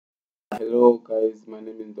Hello guys, my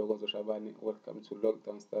name is Dogo Shabani. Welcome to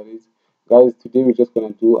Lockdown Studies. Guys, today we're just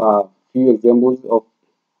gonna do a few examples of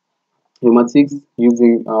pneumatics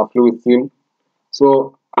using FluidSim.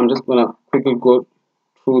 So I'm just gonna quickly go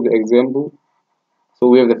through the example. So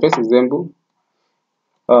we have the first example.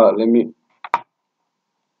 Let me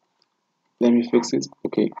fix it.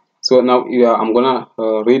 Okay. So now I'm gonna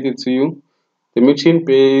read it to you. The machine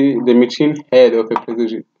head of a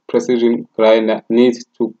precision grinder needs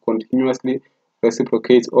to continuously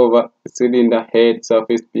reciprocate over the cylinder head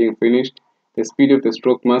surface being finished. The speed of the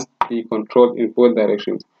stroke must be controlled in both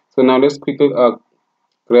directions. So now let's quickly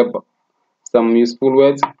grab some useful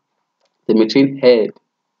words. The machine head.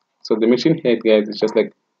 So the machine head, guys, is just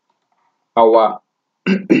like our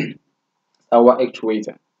our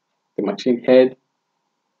actuator. The machine head.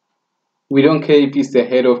 We don't care if it's the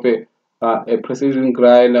head of a precision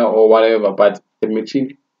grinder or whatever, but the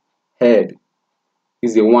machine head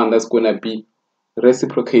is the one that's gonna be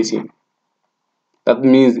reciprocating. That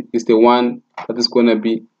means it's the one that is gonna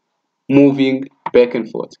be moving back and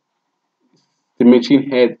forth. The machine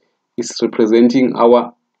head is representing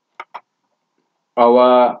our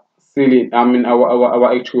ceiling, our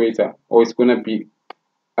actuator, or it's gonna be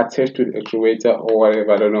attached to the actuator or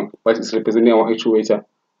whatever, I don't know, but it's representing our actuator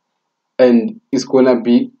and it's gonna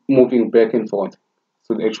be moving back and forth.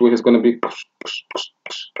 So the actuator is gonna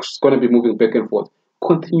be moving back and forth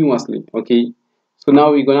continuously. Okay. So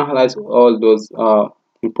now we're gonna highlight all those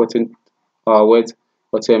important words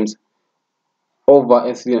or terms over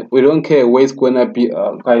a cylinder. We don't care where it's gonna be.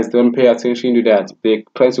 Guys, don't pay attention to that. They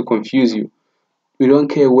try to confuse you. We don't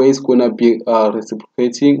care where it's gonna be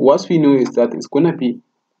reciprocating. What we know is that it's gonna be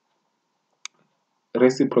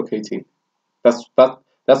reciprocating. That's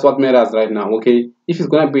what matters right now. Okay, if it's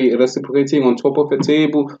gonna be reciprocating on top of a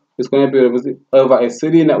table, it's gonna be over a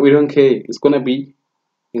cylinder. We don't care. It's gonna be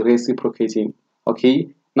reciprocating. Okay,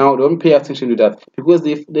 now don't pay attention to that because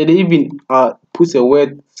they even put a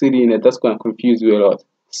word cylinder, that's gonna confuse you a lot.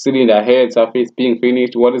 Cylinder head surface being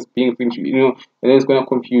finished, what is being finished, and then it's gonna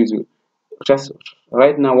confuse you. Just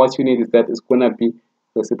right now, what you need is that it's gonna be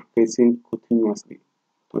reciprocating continuously.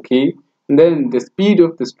 Okay, and then the speed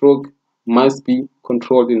of the stroke must be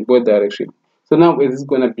controlled in both directions. So now it is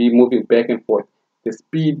going to be moving back and forth. The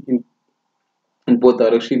speed in both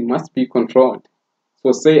directions must be controlled.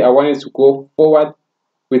 So say I wanted to go forward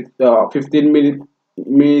with 15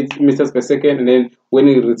 meters per second, and then when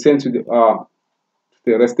it returns to the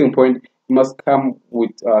resting point, it must come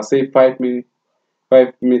with say 5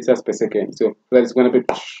 meters per second. So that is going to be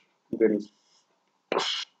then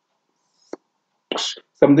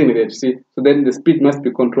something like that, you see. So then the speed must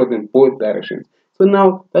be controlled in both directions. So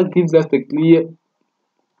now that gives us the clear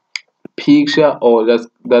picture, or that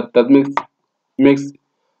makes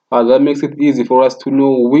it easy for us to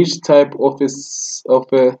know which type of a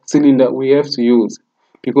cylinder we have to use.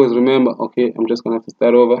 Because remember, okay, I'm just gonna have to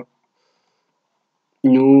start over.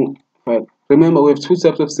 New file. Remember, we have two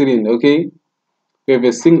types of cylinder. Okay, we have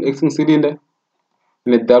a single acting cylinder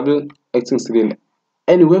and a double acting cylinder,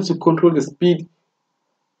 and we have to control the speed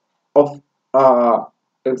of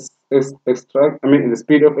the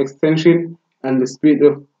speed of extension and the speed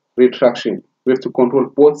of retraction. We have to control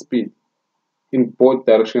both speed in both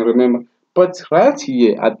directions, remember. But right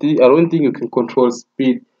here, I don't think you can control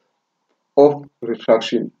speed of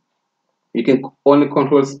retraction. You can only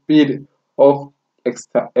control speed of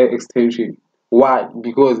extension. Why?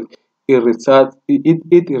 Because it retracts.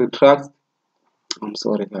 I'm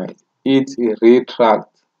sorry, guys. It retracts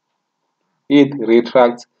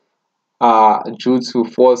due to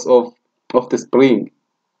force of the spring.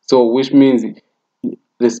 So which means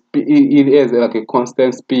the speed, it is like a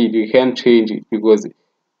constant speed. You can't change it because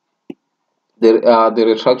the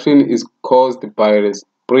retraction is caused by the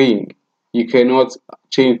spring. You cannot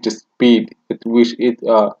change the speed at which it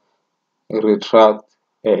retracts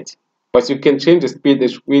at, but you can change the speed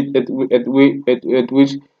at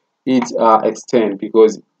which it extends,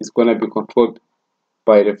 because it's gonna be controlled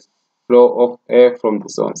by the flow of air from the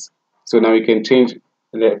source. So now you can change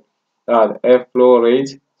the airflow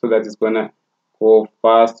rate so that it's gonna go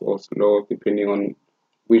fast or slow depending on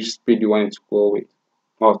which speed you want it to go with,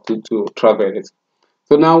 or to travel it.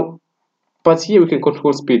 So now, but here we can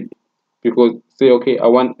control speed, because say okay, I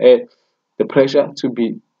want the pressure to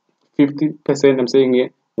be 50%. I'm saying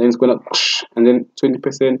here, then it's gonna and then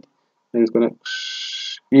 20%, then it's gonna.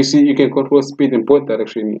 You see, you can control speed in both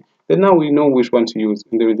directions. Then now we know which one to use,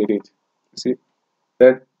 and then we delete. You see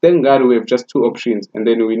that, thank God we have just two options, and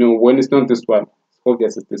then we know when it's not this one, it's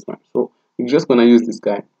obvious it's this one. So we're just gonna use this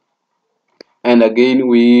guy. And again,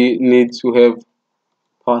 we need to have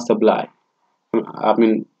power supply.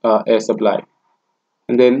 air supply,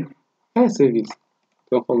 and then air service.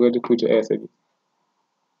 Don't forget to put your air service,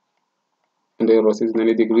 and then rotate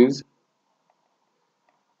 90 degrees.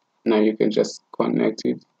 Now you can just connect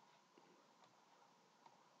it.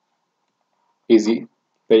 Easy.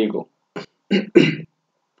 There you go.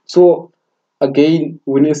 So again,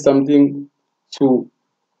 we need something to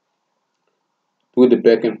do the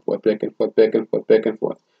back and forth, back and forth, back and forth, back and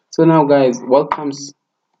forth. So now, guys, what comes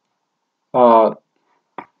to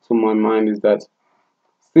my mind is that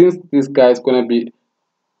since this guy is gonna be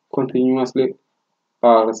continuously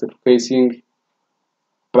reciprocating,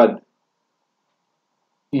 but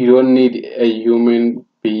you don't need a human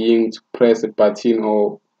being to press a button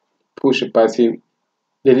or push a button.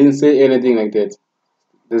 They didn't say anything like that.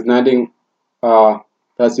 There's nothing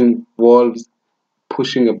that involves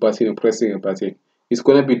pushing a button or pressing a button. It's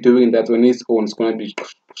gonna be doing that on its own. It's gonna be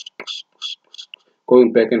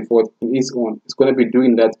going back and forth on its own. It's gonna be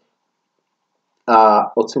doing that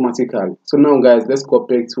automatically. So now, guys, let's go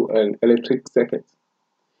back to an electric circuit.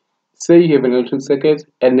 Say you have an electric circuit,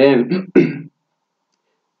 and then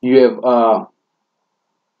you have I'm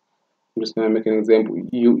just gonna make an example.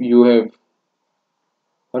 You have,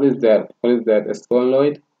 what is that? What is that? A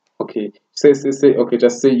solenoid? Okay. Say okay.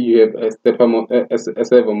 Just say you have a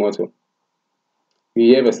servo motor.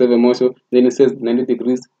 You have a servo motor. Then it says 90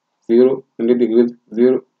 degrees, 0, 90 degrees,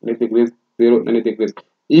 0, 90 degrees, 0, 90 degrees.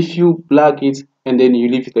 If you plug it and then you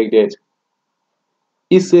leave it like that,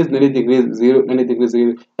 it says 90 degrees, 0, 90 degrees,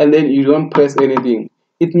 0, and then you don't press anything.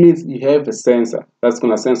 It means you have a sensor that's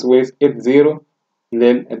gonna sense where it's at 0 and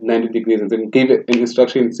then at 90 degrees, and then give it an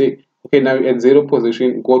instruction, say, okay, now at 0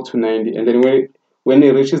 position, go to 90, and then when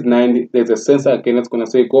it reaches 90, there's a sensor again that's gonna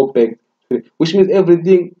say go back, which means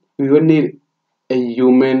everything, we don't need a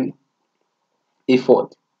human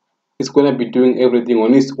effort. It's gonna be doing everything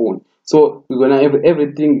on its own. So we're gonna have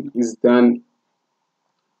everything is done.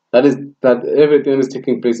 That everything is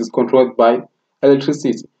taking place is controlled by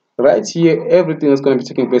electricity. Right here, everything that's going to be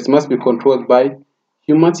taking place must be controlled by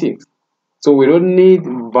pneumatics. So we don't need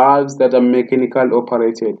valves that are mechanical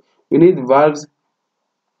operated. We need valves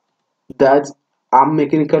that are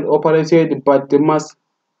mechanical operated, but they must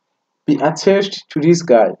be attached to this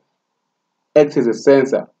guy, act as a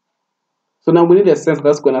sensor. So now we need a sensor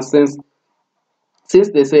that's going to sense. Since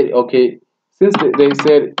they said, okay, since they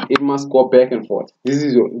said it must go back and forth, this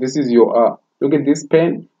is your look at this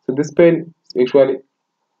pen. So this pen is actually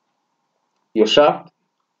your shaft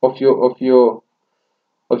of your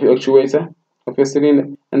actuator, of your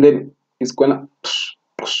cylinder, and then it's gonna push,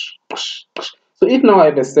 push, push, push. So if now I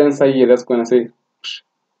have a sensor here that's gonna say push,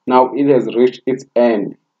 now it has reached its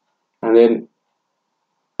end, and then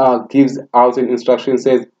gives out an instruction,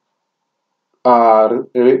 says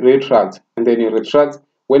retract, and then it retracts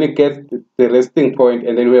when it gets the resting point,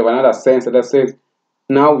 and then we have another sensor that says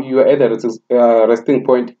now you are at the resting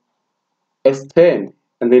point, extend,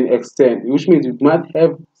 and then extend, which means you might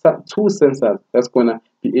have two sensors that's gonna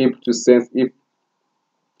be able to sense if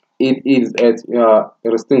it is at a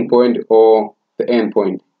resting point or the end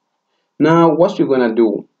point. Now what you're gonna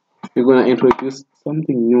do, you're gonna introduce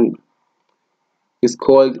something new. It's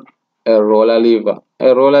called a roller lever.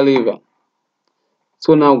 A roller lever.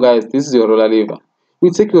 So now, guys, this is your roller lever. We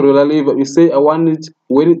take your roller lever, we say I want it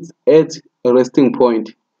when it's at a resting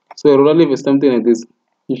point. So a roller lever is something like this.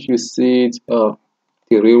 If you see it, the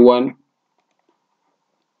real one,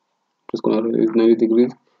 just gonna rotate 90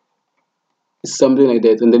 degrees. It's something like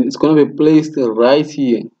that, and then it's gonna be placed right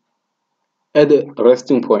here at the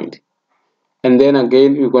resting point. And then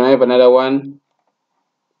again, we're gonna have another one.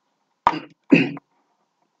 We're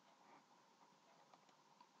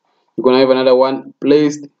gonna have another one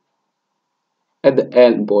placed at the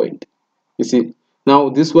end point. You see, now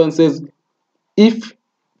this one says if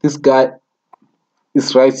this guy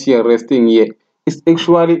is right here resting here, it's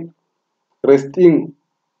actually resting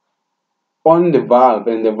on the valve,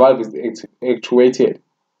 and the valve is actuated.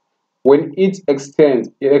 When it extends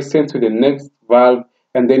to the next valve,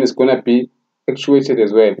 and then it's gonna be actuated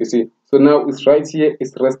as well. You see, so now it's right here,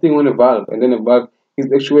 it's resting on the valve, and then the valve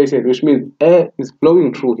is actuated, which means air is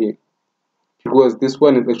flowing through here because this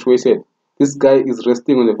one is actuated. This guy is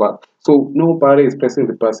resting on the valve, so nobody is pressing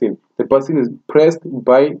the button. The button is pressed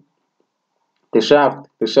by the shaft.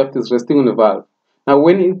 The shaft is resting on the valve. Now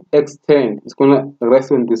when it extends, it's gonna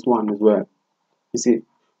rest on this one as well. You see,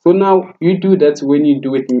 so now you do that when you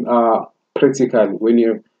do it practically, when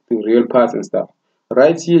you're doing real parts and stuff.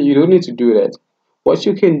 Right here, you don't need to do that. What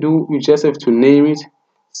you can do, you just have to name it.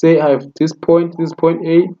 Say I have this point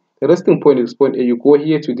A. The resting point is point A. You go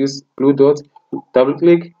here to this blue dot, double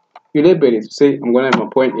click, you label it. Say I'm gonna have my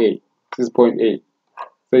point A. This is point A.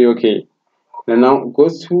 Say okay. And now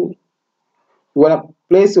goes to, you wanna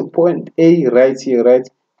place your point A right here, right?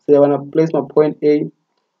 So I wanna place my point A.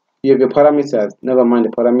 You have your parameters. Never mind the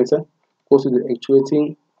parameter. Go to the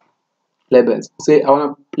actuating labels. Say I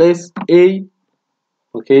wanna place A.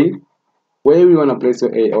 Okay. Where we wanna place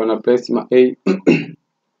your A? I wanna place my A to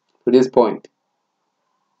this point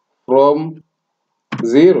from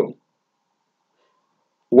 0,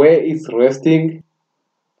 where it's resting,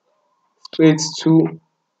 straight to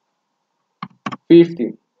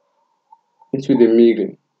 50 into the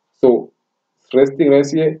middle. So it's resting right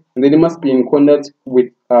here, and then it must be in contact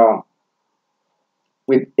with A,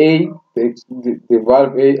 the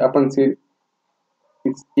valve A, up until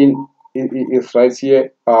it's right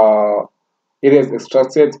here. It has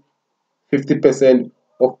extracted 50%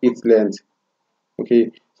 of its length.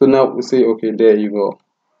 Okay, so now we say okay, there you go.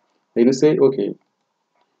 Then you say okay,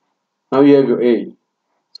 now you have your A.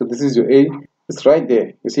 So this is your A. It's right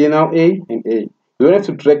there. You see now A and A. You don't have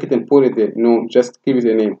to drag it and put it there. No, just give it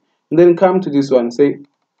a name. And then come to this one, say,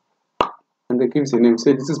 and then give it a name.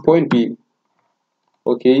 Say this is point B.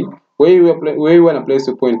 Okay. Where you want to place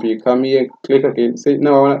the point B? Come here, click again. Say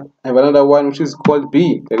now I want to have another one which is called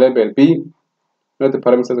B. The label B, not the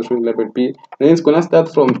parameters that show label B. Then it's gonna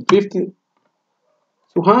start from 50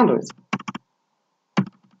 to 100.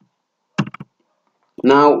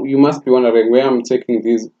 Now you must be wondering where I'm taking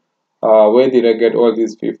these. Where did I get all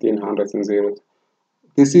these 1500s and zeros?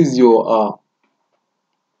 This is your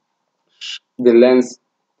the length.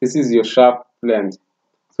 This is your shaft length.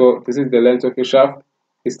 So this is the length of your shaft.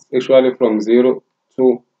 It's actually from 0 to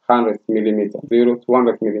 100 millimeter. 0 to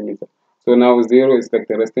 100 millimeter. So now 0 is like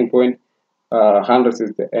the resting point. 100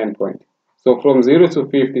 is the end point. So from 0 to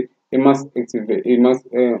 50, it must activate. It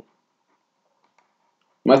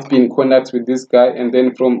must be in contact with this guy, and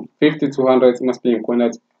then from 50 to 100, it must be in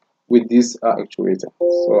contact with this actuator.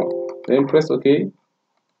 So then press OK.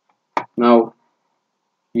 Now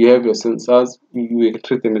you have your sensors. You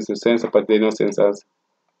treat them as a sensor, but they're not sensors.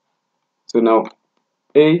 So now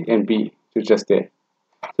A and B is just there.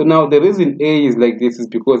 So now the reason A is like this is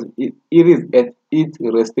because it is at its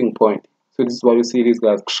resting point. So this is why you see these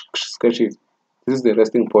guys scratches. This is the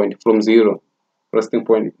resting point from 0. Resting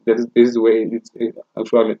point. This is where it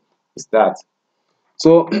actually starts.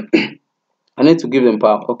 So I need to give them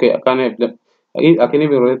power. Okay, I can't have them. I can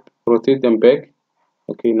even rotate them back.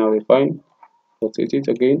 Okay, now they're fine. Rotate it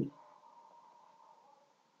again.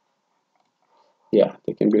 Yeah,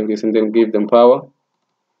 they can build this and then give them power.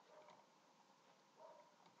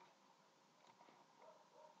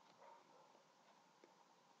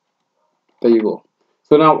 There you go.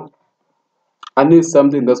 So now I need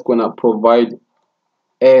something that's gonna provide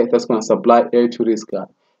air, that's gonna supply air to this guy,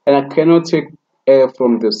 and I cannot take air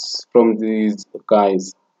from these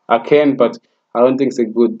guys. I can, but I don't think it's a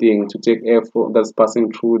good thing to take air that's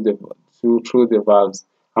passing through the valves.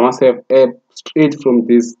 I must have air straight from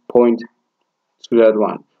this point to that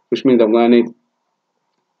one, which means I'm gonna need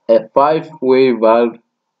a 5-way valve.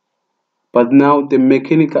 But now the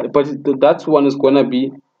mechanical, but that one is gonna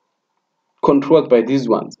be controlled by these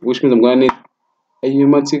ones, which means I'm gonna need a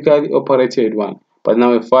pneumatically operated one. But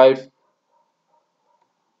now a 5-way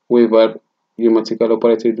valve, pneumatically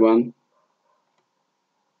operated one.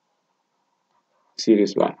 See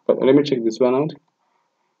this one. But let me check this one out.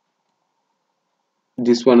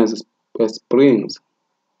 This one has a springs.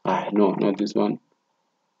 No, not this one.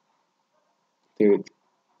 So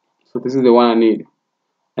this is the one I need.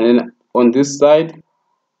 And then on this side,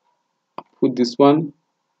 I put this one.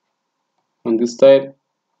 On this side,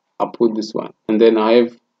 I put this one. And then I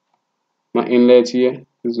have my inlet here.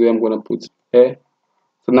 This is where I'm gonna put air.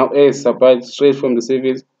 So now air is supplied straight from the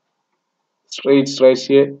surface, straight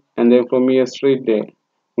here, and then from here straight there.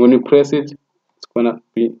 When you press it, it's gonna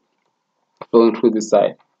be flowing through the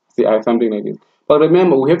side. See, I have something like this. But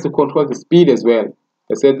remember, we have to control the speed as well.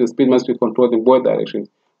 I said the speed must be controlled in both directions,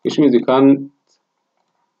 which means you can't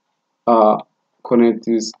connect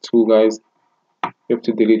these two guys. You have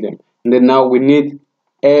to delete them. And then now we need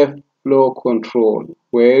air flow control.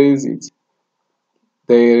 Where is it?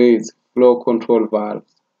 There is flow control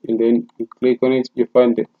valves. And then you click on it, you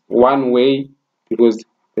find the one way, because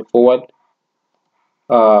the forward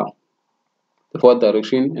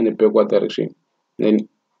direction and the backward direction. Then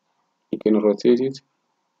you can rotate it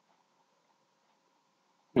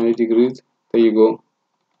 90 degrees. There you go.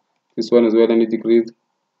 This one as well, 90 degrees.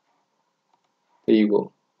 There you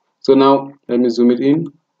go. So now let me zoom it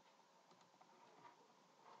in.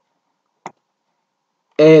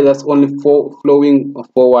 Air that's only flowing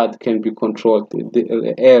forward can be controlled.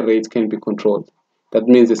 The air rate can be controlled. That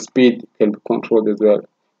means the speed can be controlled as well.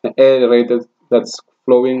 the air rate that's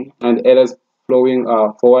flowing, and air that's flowing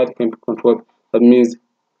forward can be controlled. That means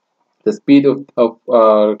the speed of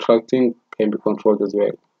retracting can be controlled as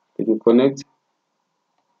well. If you connect,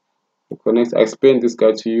 I explained this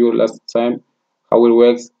guy to you last time how it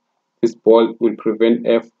works. This ball will prevent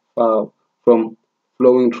air from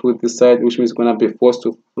flowing through this side, which means it's gonna be forced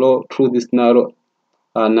to flow through this narrow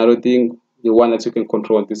thing, the one that you can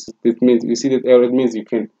control. This means, you see that air, it means you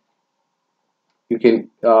can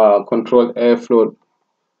control airflow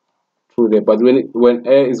through there. But when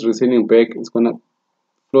air is returning back, it's gonna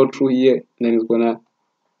flow through here, and then it's gonna,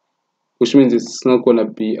 which means it's not gonna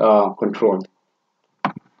be controlled.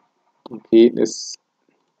 Okay, let's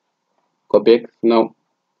go back now.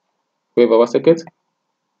 We have our circuit.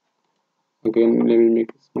 Again, let me make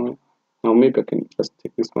it small. Now maybe I can just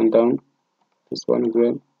take this one down, this one as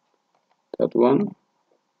well, that one,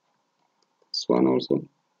 this one also.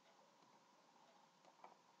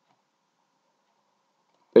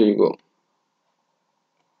 There you go.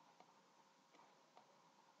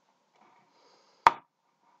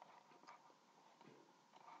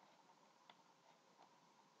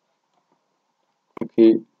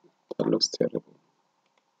 Okay, that looks terrible.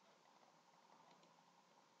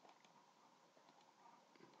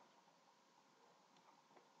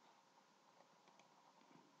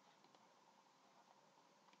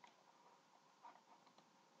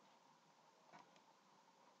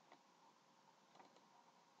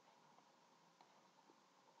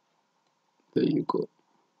 There you go.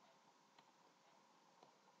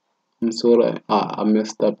 I'm sorry, I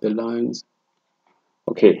messed up the lines.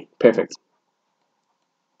 Okay, perfect.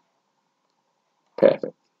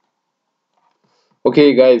 Perfect.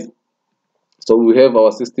 Okay, guys, so we have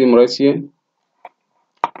our system right here.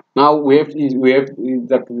 Now we have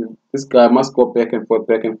that this guy must go back and forth,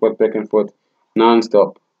 back and forth, back and forth,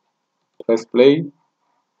 non-stop. Press play.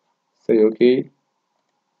 Say okay.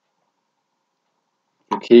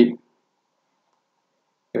 Okay.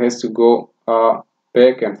 It has to go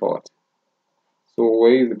back and forth. So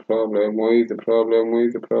where is the problem? Where is the problem? Where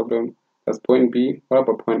is the problem? That's point B. What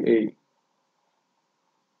about point A?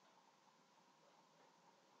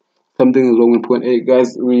 Something is wrong with point A,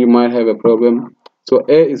 guys. We might have a problem. So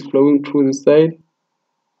air is flowing through this side,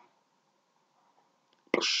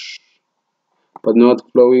 but not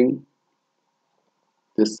flowing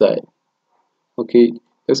this side. Okay,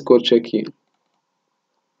 let's go check here.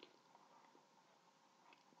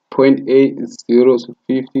 Point A is 0 to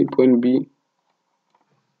 50. Point B,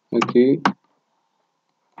 okay,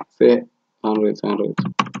 say 100,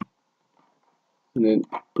 and then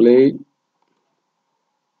play.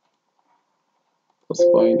 That's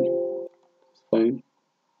fine. That's fine.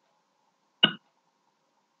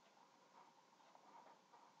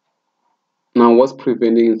 Now, what's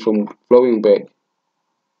preventing it from flowing back?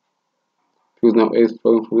 Because now A is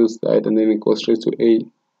flowing through this side, and then it goes straight to A.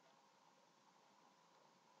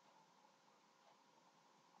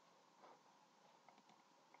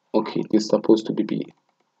 Okay, this is supposed to be B.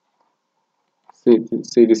 Say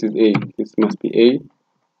this is A. This must be A,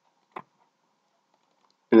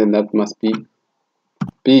 and then that must be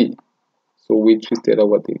B. So we twisted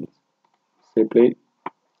our things. Say play.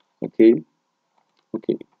 Okay.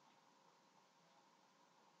 Okay.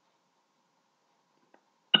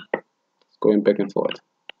 It's going back and forth.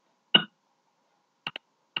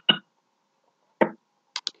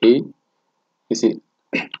 Okay. You see.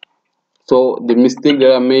 So the mistake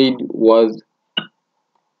that I made was.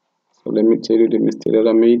 So let me tell you the mistake that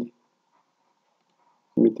I made.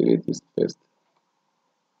 Let me delete this first.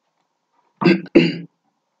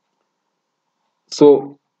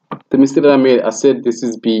 So the mistake that I made, I said this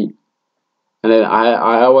is B, and then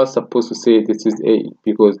I was supposed to say this is A,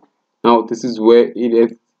 because now this is where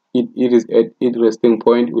it is at its resting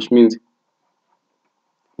point, which means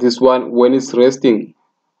this one, when it's resting,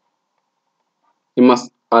 it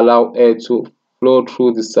must allow air to flow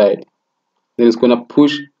through the side. Then it's gonna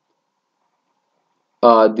push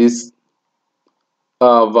this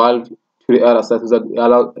valve to the other side, so that it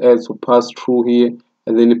allows air to pass through here,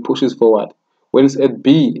 and then it pushes forward. When it's at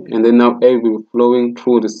B, and then now air will be flowing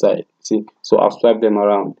through the side. See, so I'll swap them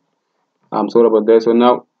around. I'm sorry about that. So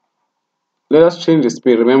now let us change the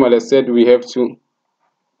speed. Remember, I said we have to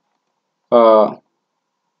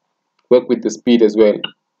work with the speed as well.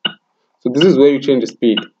 So this is where you change the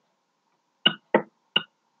speed.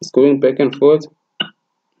 It's going back and forth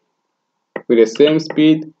with the same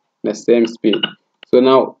speed and the same speed. So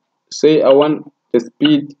now, say I want the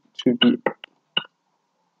speed to be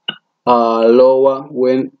lower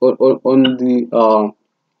when on the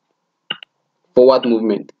forward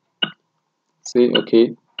movement. Say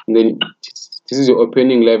okay, and then this is your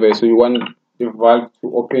opening level, so you want the valve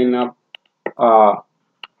to open up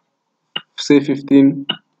say 15%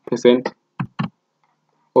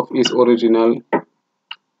 of its original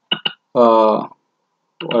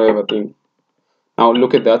whatever thing. Now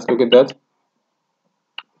look at that, look at that.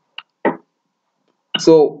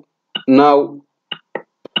 So now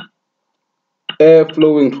air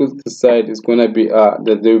flowing through the side is gonna be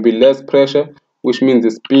that there will be less pressure, which means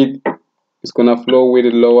the speed is gonna flow with a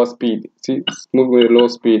lower speed. See, it's moving with a low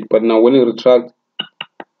speed, but now when it retracts,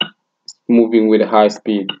 it's moving with a high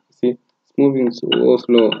speed. See, it's moving so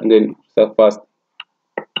slow and then start fast.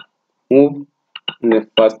 Move and then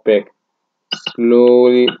fast back.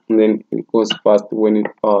 Slowly and then it goes fast when it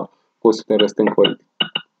goes to the resting point.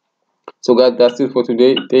 So guys, that's it for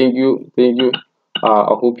today. Thank you.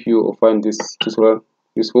 I hope you find this tutorial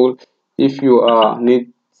useful. If you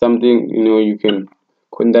need something, you can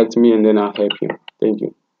contact me and then I'll help you. Thank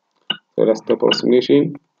you. So let's stop our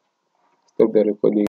simulation, stop the recording.